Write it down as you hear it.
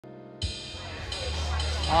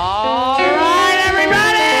All right,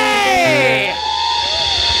 everybody!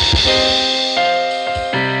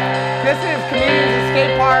 This is Comedians at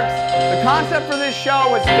Skate Parks. The concept for this show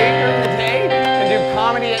was skate during the day and do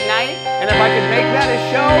comedy at night. And if I could make that a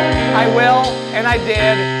show, I will, and I did,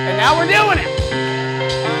 and now we're doing it!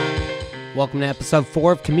 Welcome to episode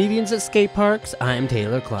 4 of Comedians at Skate Parks. I'm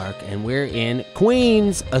Taylor Clark, and we're in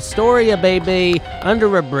Queens, Astoria, baby,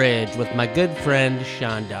 under a bridge with my good friend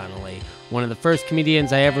Sean Donnelly. One of the first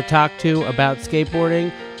comedians I ever talked to about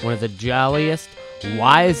skateboarding, one of the jolliest,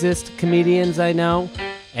 wisest comedians I know,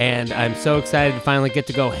 and I'm so excited to finally get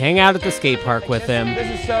to go hang out at the skate park with him.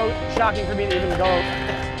 This is so shocking for me to even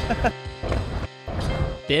go.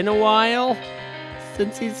 Been a while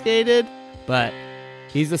since he skated, but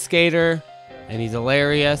he's a skater, and he's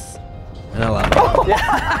hilarious, and I love him. Oh.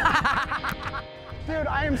 Yeah. Dude,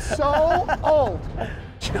 I am so old.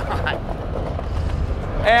 John.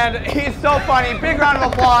 And he's so funny. Big round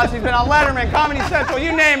of applause. He's been on Letterman, Comedy Central,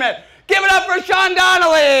 you name it. Give it up for Sean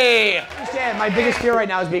Donnelly. I understand, my biggest fear right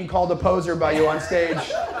now is being called a poser by you on stage.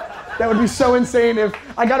 That would be so insane if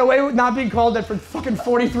I got away with not being called that for fucking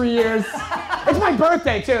 43 years. It's my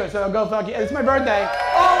birthday too, so go fuck you. It's my birthday.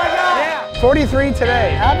 Oh my God. Yeah. 43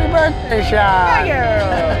 today. Happy birthday, Sean.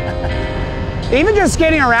 Thank you. Even just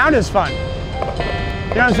skating around is fun. You know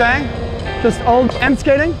what I'm saying? Just old and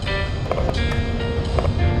skating.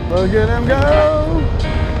 Look at him go.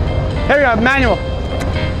 Here we go, manual.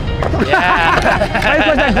 Yeah. Right,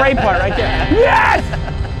 was that great part right there. Yes!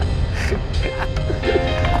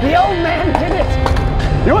 The old man did it.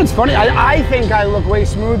 You know what's funny? I think I look way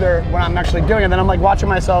smoother when I'm actually doing it. Then I'm like watching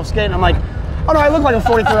myself skate and I'm like, oh no, I look like a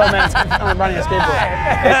 43-year-old man running a skateboard.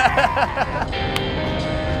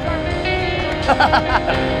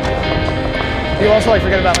 You also like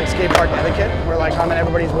forget about like skate park etiquette, where like I'm in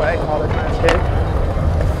everybody's way all the time skating.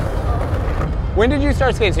 When did you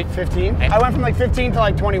start skating? 15. I went from like 15 to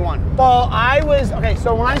like 21. Well, okay,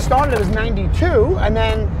 so when I started it was 92, and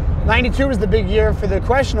then 92 was the big year for the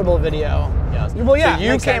questionable video. Yes. Well, yeah. So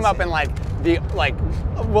you came up in like the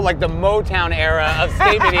Motown era of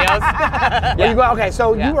skate videos. Yeah. You go, okay,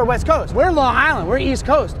 so you were West Coast. We're Long Island. We're East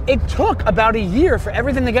Coast. It took about a year for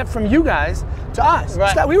everything to get from you guys to us.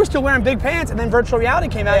 Right. So we were still wearing big pants, and then virtual reality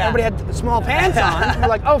came out. Yeah. Everybody had small pants on. We're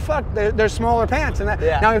like, oh fuck, there's smaller pants, and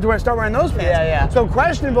now we have to start wearing those pants. Yeah. So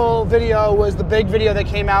questionable video was the big video that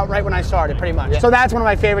came out right when I started, pretty much. Yeah. So that's one of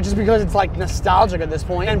my favorites, just because it's like nostalgic at this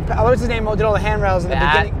point. And what's his name? Did all the handrails in the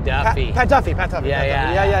beginning? Duffy. Pat Duffy.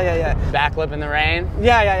 Yeah. Backflip in the rain.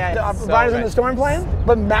 Yeah. Riders in the Storm playing.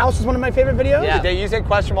 But Mouse is one of my favorite videos. Yeah. You said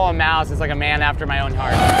questionable and Mouse is like a man after my own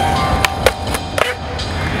heart.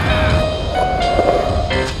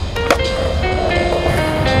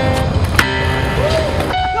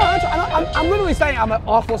 I'm literally saying I'm an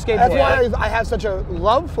awful skateboarder. That's why I have such a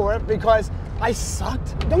love for it, because I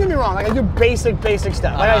sucked. Don't get me wrong, like I do basic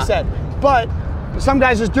stuff, like I said. But some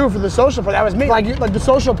guys just do it for the social part. That was me. Like the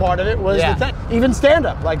social part of it was the thing. Even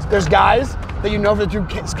stand-up. Like there's guys that you know that do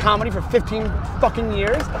comedy for 15 fucking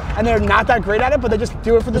years, and they're not that great at it, but they just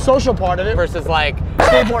do it for the social part of it. Versus like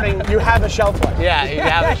skateboarding, you have a shelf life. Yeah, you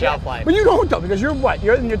have a shelf life. But you don't though, because you're what?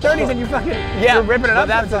 You're in your 30s and you fucking you're ripping it up.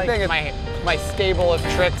 That's the thing. My stable of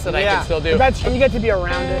tricks that I can still do. But and you get to be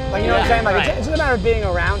around it. Like you know what I'm saying? Like it's just a matter of being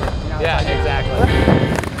around it. You know? Yeah, exactly.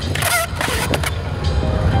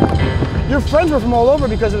 Your friends were from all over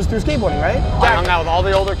because it was through skateboarding, right? I hung out with all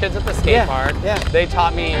the older kids at the skate park. Yeah. They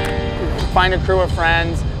taught me find a crew of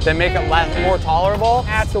friends that make it more tolerable.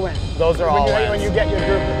 That's the win. Those are all wins. When you get your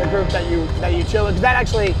group, the group that you chill with. That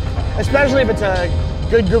actually, especially if it's a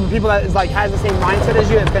good group of people that is like has the same mindset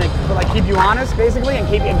as you, it's gonna like keep you honest basically and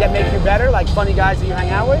make you better, like funny guys that you hang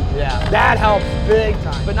out with. Yeah. That helps big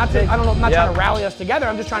time. But not trying to rally us together.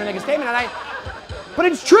 I'm just trying to make a statement, but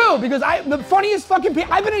it's true, because the funniest fucking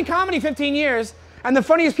people, I've been in comedy 15 years, and the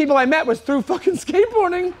funniest people I met was through fucking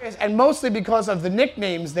skateboarding. And mostly because of the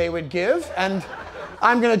nicknames they would give. And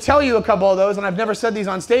I'm gonna tell you a couple of those, and I've never said these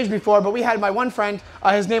on stage before, but we had my one friend,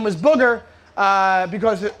 his name was Booger,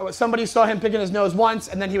 because somebody saw him picking his nose once,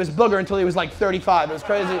 and then he was Booger until he was like 35. It was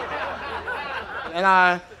crazy.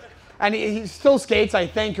 And he still skates, I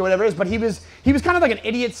think, or whatever it is, but he was kind of like an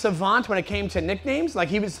idiot savant when it came to nicknames. Like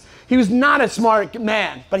he was not a smart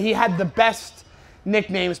man, but he had the best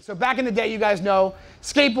nicknames. So back in the day, you guys know,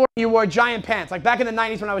 skateboarding, you wore giant pants. Like back in the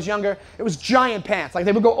 90s when I was younger, it was giant pants. Like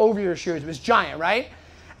they would go over your shoes. It was giant, right?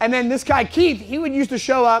 And then this guy, Keith, he would used to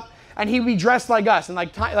show up and he'd be dressed like us in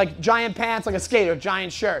like giant pants, like a skater,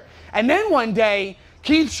 giant shirt. And then one day,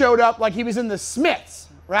 Keith showed up like he was in the Smiths,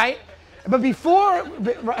 right? But his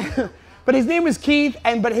name was Keith,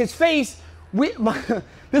 but his face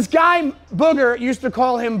This guy, Booger, used to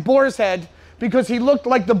call him Boar's Head because he looked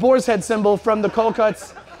like the Boar's Head symbol from the cold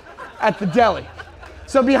cuts at the deli.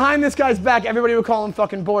 So behind this guy's back, everybody would call him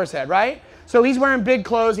fucking Boar's Head, right? So he's wearing big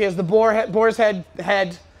clothes, he has the Boar's Head,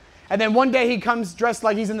 and then one day he comes dressed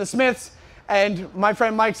like he's in the Smiths, and my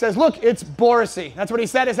friend Mike says, look, it's Borisy. That's what he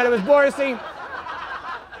said, he said it was Borisy.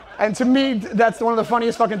 And to me, that's one of the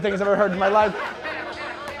funniest fucking things I've ever heard in my life.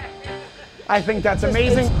 I think that's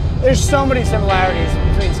amazing. There's so many similarities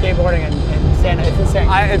between skateboarding and stand-up. It's insane.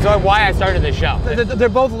 It's why I started this show. They're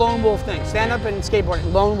both lone wolf things. Stand-up and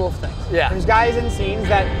skateboarding, lone wolf things. Yeah. There's guys in scenes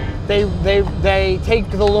that they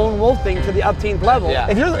take the lone wolf thing to the upteenth level.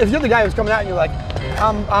 Yeah. If you're the guy who's coming out and you're like,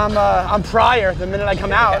 I'm Pryor the minute I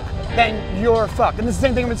come out, then you're fucked. And it's the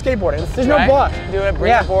same thing with skateboarding. There's no boss. Do it,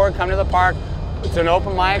 bring a board, come to the park. It's an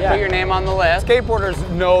open mic, put your name on the list. Skateboarders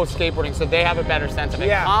know skateboarding, so they have a better sense of it.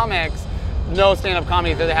 Yeah. Comics know stand-up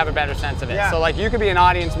comedy, so they have a better sense of it. Yeah. So like you could be an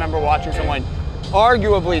audience member watching someone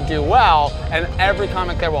arguably do well, and every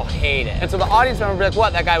comic there will hate it. And so the audience member will be like,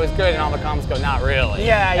 what, that guy was good, and all the comics go, not really.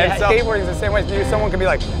 And so skateboarding is the same way. Someone could be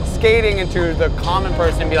like skating into the common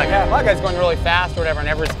person and be like, well, that guy's going really fast or whatever, and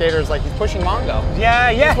every skater's like, he's pushing Mongo.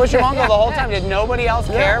 He's pushing Mongo the whole time. Did nobody else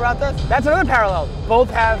care about this? That's another parallel. Both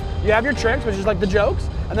have, you have your tricks, which is like the jokes,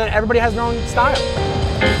 and then everybody has their own style.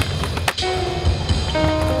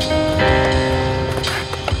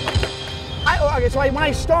 So when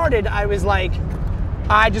I started, I was like,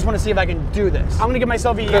 I just want to see if I can do this. I'm going to give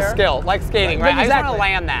myself a year. The skill, like skating, right? Exactly. I just want to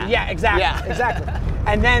land that. Yeah, exactly.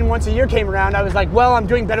 And then once a year came around, I was like, well, I'm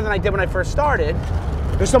doing better than I did when I first started.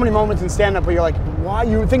 There's so many moments in stand-up where you're like, why?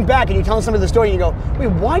 You think back and you tell somebody the story and you go, wait,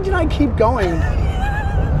 why did I keep going?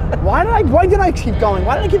 Why did I keep going?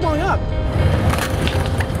 Why did I keep going up?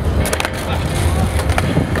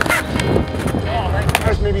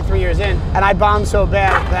 Maybe 3 years in, and I bombed so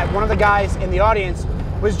bad that one of the guys in the audience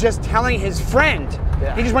was just telling his friend.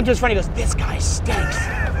 He just went to his friend. He goes, "This guy stinks."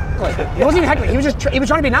 He wasn't even heckling. He was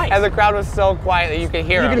trying to be nice. And the crowd was so quiet that you could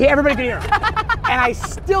hear him. Everybody could hear him. And I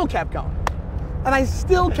still kept going.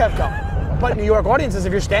 But New York audiences,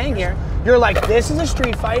 if you're staying here, you're like, this is a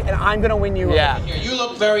street fight, and I'm gonna win you. Yeah. You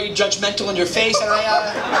look very judgmental in your face, and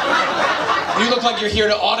you look like you're here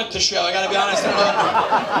to audit the show. I gotta be honest.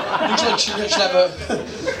 Usually you should have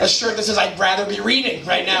a shirt that says, "I'd rather be reading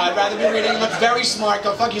right now. I'd rather be reading." You look very smart.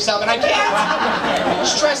 Go fuck yourself. And I can't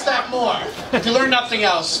stress that more. If you learn nothing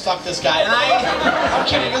else, fuck this guy. And I'm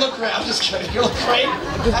kidding. You look great. I'm just kidding. You look great.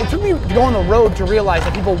 It took me to go on the road to realize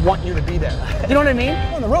that people want you to be there. You know what I mean?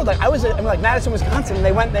 On the road, like I was in like Madison, Wisconsin, and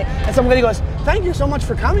and some lady goes, "Thank you so much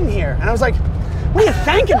for coming here." And I was like, "What are you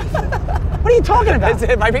thanking me for? What are you talking about?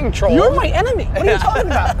 Am I being trolled? You're my enemy. What are you talking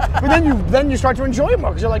about?" But then you start to enjoy it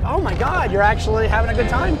more because you're like, "Oh my God, you're actually having a good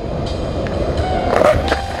time."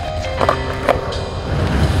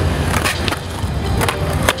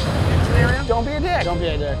 Don't be a dick. Don't be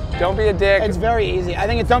a dick. Don't be a dick. It's very easy. I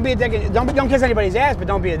think it's don't be a dick. Don't kiss anybody's ass, but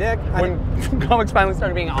don't be a dick. When comics finally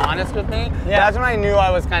started being honest with me, that's when I knew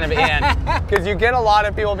I was kind of in. Because you get a lot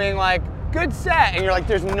of people being like, good set, and you're like,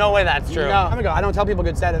 there's no way that's true. No, I'm gonna go. I don't tell people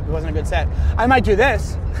good set if it wasn't a good set. I might do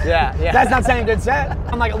this. Yeah. That's not saying good set.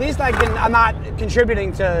 I'm like, at least I'm not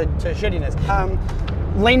contributing to shittiness.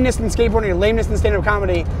 Lameness in skateboarding or lameness in stand-up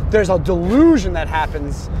comedy, there's a delusion that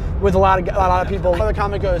happens with a lot of people. Another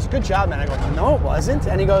comic goes, "Good job, man." I go, "No, it wasn't."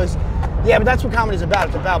 And he goes, "Yeah, but that's what comedy's about.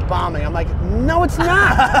 It's about bombing." I'm like, "No, it's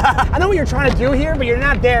not. I know what you're trying to do here, but you're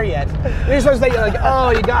not there yet. You're supposed to say, like, oh,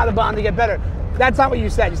 you gotta bomb to get better." That's not what you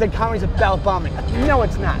said. You said comedy's about bombing. No,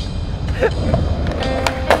 it's not.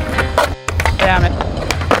 Damn it.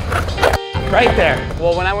 Right there.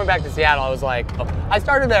 Well, when I went back to Seattle, I was like, I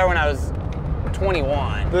started there when I was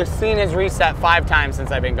 21. The scene has reset 5 times since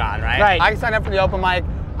I've been gone, right? I signed up for the open mic.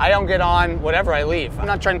 I don't get on whatever I leave. I'm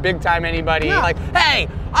not trying to big time anybody. No. Like, hey,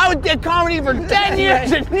 I did comedy for 10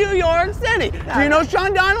 years in New York City. Do you know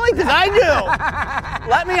Sean Donnelly? Because I do.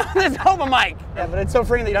 Let me on this open mic. Yeah, but it's so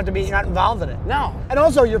freeing that you're not involved in it. No. And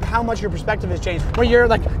also how much your perspective has changed. When you're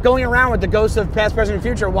like going around with the ghosts of past, present, and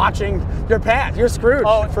future watching your past. You're screwed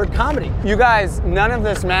for comedy. You guys, none of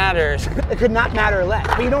this matters. It could not matter less.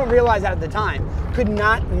 But you don't realize that at the time. Could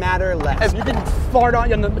not matter less. You can fart on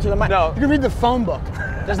to the mic. No. You can read the phone book.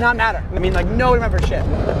 Does not matter. I mean, like, nobody remembers shit.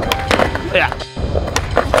 Yeah.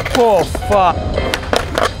 Oh, fuck.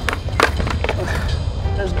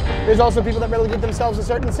 There's also people that relegate themselves to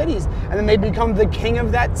certain cities, and then they become the king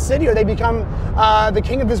of that city, or they become the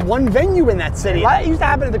king of this one venue in that city. It used to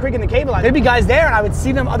happen at the Creek and the Cable Line. There'd be guys there, and I would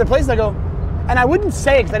see them other places. I go, and I wouldn't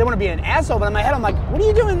say it because I didn't want to be an asshole, but in my head, I'm like, what are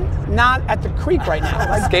you doing not at the Creek right now?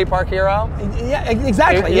 Like, skate park hero? Yeah,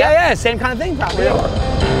 exactly. Yeah, same kind of thing, probably.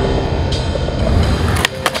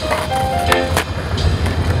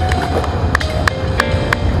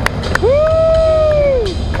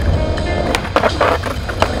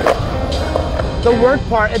 work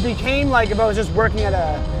part, it became like if I was just working at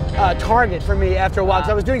a Target for me after a while, because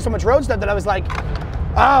I was doing so much road stuff that I was like,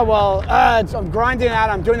 oh, well, I'm grinding out,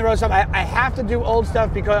 I'm doing the road stuff. I have to do old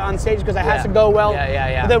stuff because on stage because it has to go well.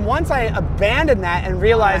 But then once I abandoned that and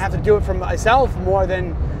realized I have to do it for myself more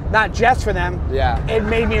than not just for them, it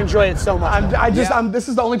made me enjoy it so much. This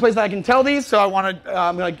is the only place that I can tell these, so I want to,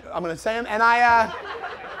 I'm gonna say them. And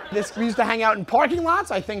we used to hang out in parking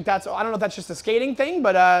lots. I think I don't know if that's just a skating thing,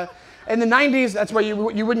 but in the 90s, that's where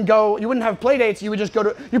you wouldn't go, you wouldn't have play dates, you would just go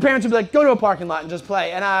to, your parents would be like, go to a parking lot and just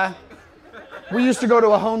play. And we used to go to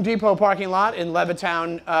a Home Depot parking lot in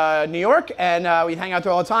Levittown, New York, and we'd hang out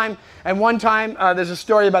there all the time. And one time, there's a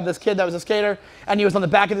story about this kid that was a skater, and he was on the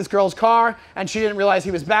back of this girl's car, and she didn't realize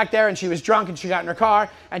he was back there, and she was drunk, and she got in her car,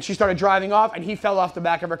 and she started driving off, and he fell off the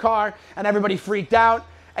back of her car, and everybody freaked out,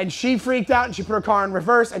 and she freaked out, and she put her car in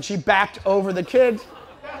reverse, and she backed over the kid.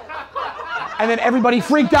 And then everybody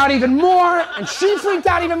freaked out even more, and she freaked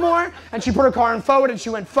out even more, and she put her car in forward, and she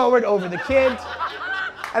went forward over the kid.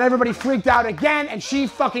 And everybody freaked out again, and she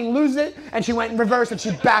fucking lose it, and she went in reverse, and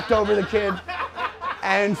she backed over the kid.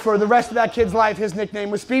 And for the rest of that kid's life, his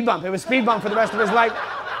nickname was Speed Bump. It was Speed Bump for the rest of his life.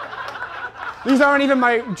 These aren't even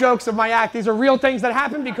my jokes of my act. These are real things that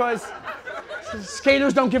happen because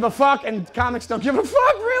skaters don't give a fuck, and comics don't give a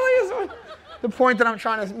fuck, really, is the point that I'm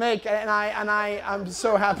trying to make. And I'm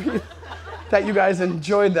so happy that you guys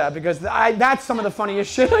enjoyed that, because that's some of the funniest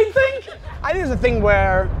shit, I think. I think it's a thing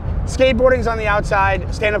where skateboarding's on the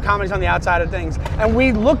outside, stand-up comedy's on the outside of things, and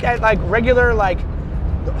we look at like regular, like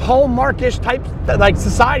Hallmarkish type, like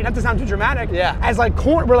society, not to sound too dramatic, as like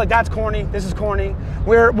corny. We're like, that's corny, this is corny.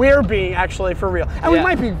 We're being actually for real, and we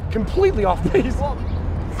might be completely off base.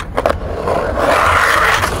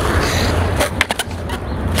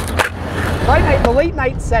 The late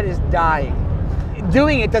night set is dying.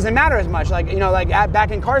 Doing it doesn't matter as much. Like, you know, like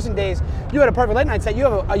back in Carson days, you had a perfect late night set, you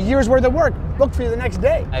have a year's worth of work booked for you the next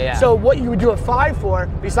day. So what you would do at 5 for,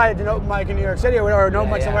 besides an open mic in New York City or whatever, or an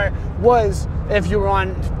open mic somewhere, was if you were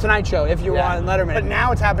on Tonight Show, if you were on Letterman. But now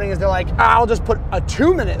what's happening is they're like, I'll just put a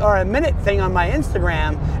 2-minute or a minute thing on my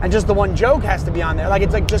Instagram, and just the one joke has to be on there. Like,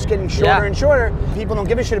 it's like just getting shorter and shorter. People don't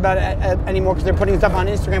give a shit about it anymore because they're putting stuff on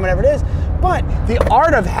Instagram, whatever it is. But the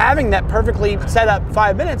art of having that perfectly set up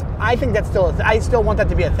 5 minutes, I think that's still I still want that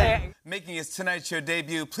to be a thing. Making his Tonight Show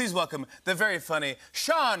debut, please welcome the very funny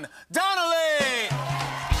Sean Donnelly!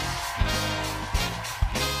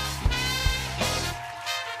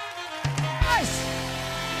 Yes!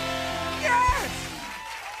 Yes!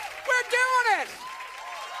 We're doing it!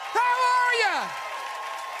 How are you?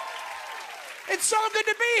 It's so good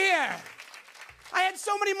to be here. I had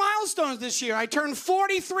so many milestones this year. I turned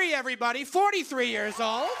 43, everybody. 43 years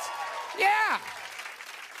old. Yeah.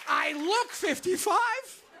 I look 55.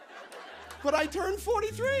 But I turned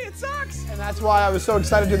 43, it sucks. And that's why I was so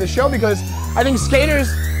excited to do the show, because I think skaters,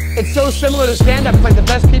 it's so similar to stand-up. It's like the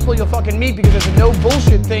best people you'll fucking meet, because there's a no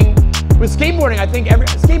bullshit thing with skateboarding. I think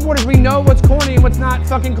skateboarders, we know what's corny and what's not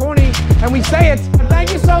fucking corny, and we say it.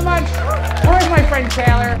 Thank you so much. Where's my friend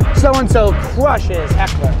Taylor? So-and-so crushes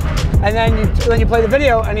Heckler. And then you play the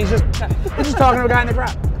video, and he's just talking to a guy in the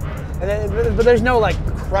crowd. And then, but there's no like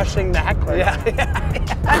crushing the heckler.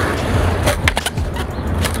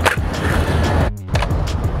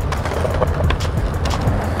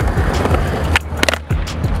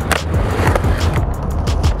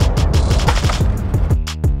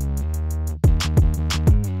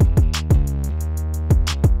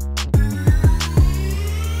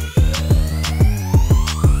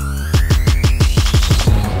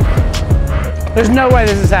 There's no way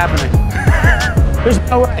this is happening. There's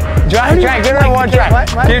no way. Try, give her one try.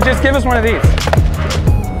 What? Dude, just give us one of these.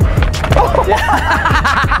 Oh.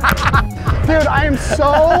 Dude, I am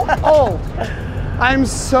so old. I'm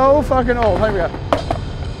so fucking old. Here we go.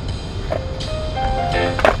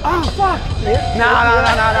 Oh, fuck. No. No, I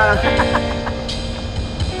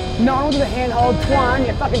don't do the handhold twine,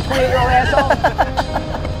 you fucking 28-year-old asshole.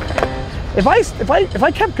 If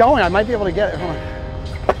I kept going, I might be able to get it. Hold on.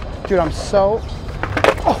 Dude, I'm so...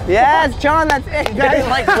 Oh, yes, John, that's it. You're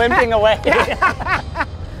like limping away.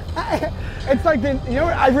 It's like, you know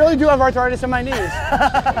what, I really do have arthritis in my knees.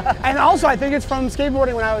 And also, I think it's from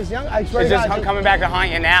skateboarding when I was young. I swear it's just coming back to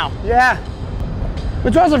haunt you now. Yeah.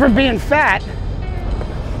 It's also from being fat.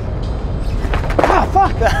 Oh,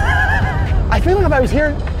 fuck. I feel like if I was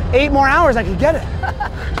here 8 more hours, I could get it.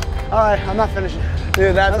 All right, I'm not finishing.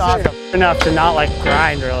 Dude, that's awesome. Enough to not like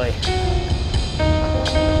grind, really.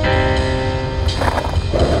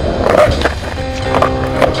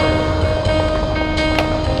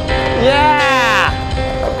 Yeah!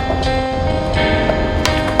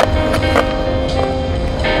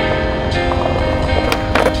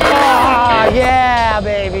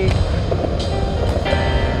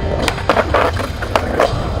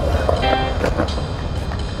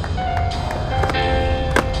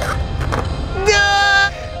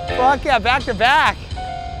 Fuck yeah, back to back.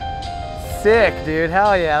 Sick, dude.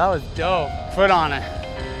 Hell yeah, that was dope. Foot on it.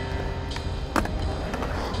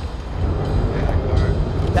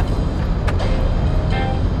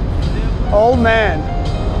 Old man.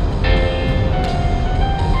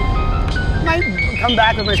 Might come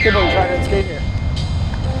back with my skateboard and try to skate here.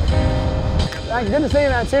 Thanks, good to see you,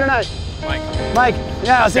 man. See you tonight. Mike. Mike.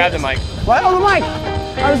 Yeah, I'll see you. Grab the mic. What? Oh, the mic.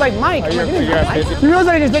 I was like, Mike. I'm like, your name's not Mike. You know what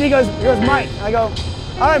I just did? He goes, Mike. And I go,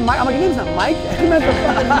 all right, Mike. I'm like, your name's not Mike. He meant the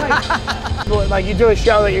fucking Mike. Like, you do a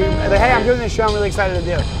show that like, hey, I'm doing this show I'm really excited to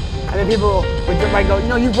do. And then people might go, you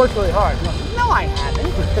know, you've worked really hard. I'm like, no, I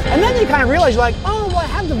haven't. And then you kind of realize, you're like, oh, well, I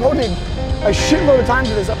have devoted a shitload of time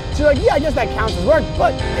to this. So you're like, yeah, I guess that counts as work,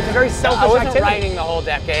 but it's a very selfish I wasn't activity. writing the whole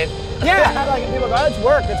decade. Yeah, like people go, oh, it's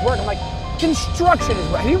work, it's work. I'm like, construction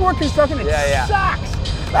is work. Have you worked construction? It sucks.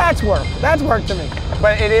 That's work. That's work to me.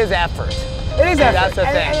 But it is effort. It is effort. That's the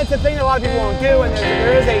thing. And it's a thing that a lot of people won't do, and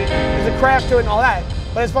there's a craft to it and all that.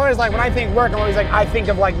 But as far as like when I think work, I'm always like, I think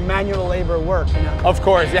of like manual labor work, you know? Of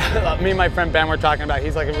course, yeah. Me and my friend Ben were talking about,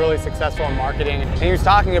 he's like really successful in marketing, and he was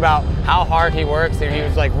talking about how hard he works, and he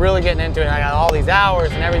was like really getting into it, and I got all these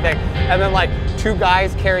hours and everything. And then like 2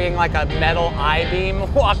 guys carrying like a metal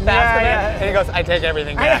I-beam walked past him, and he goes, I take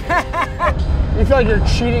everything back. You feel like you're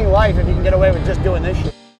cheating life if you can get away with just doing this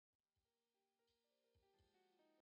shit.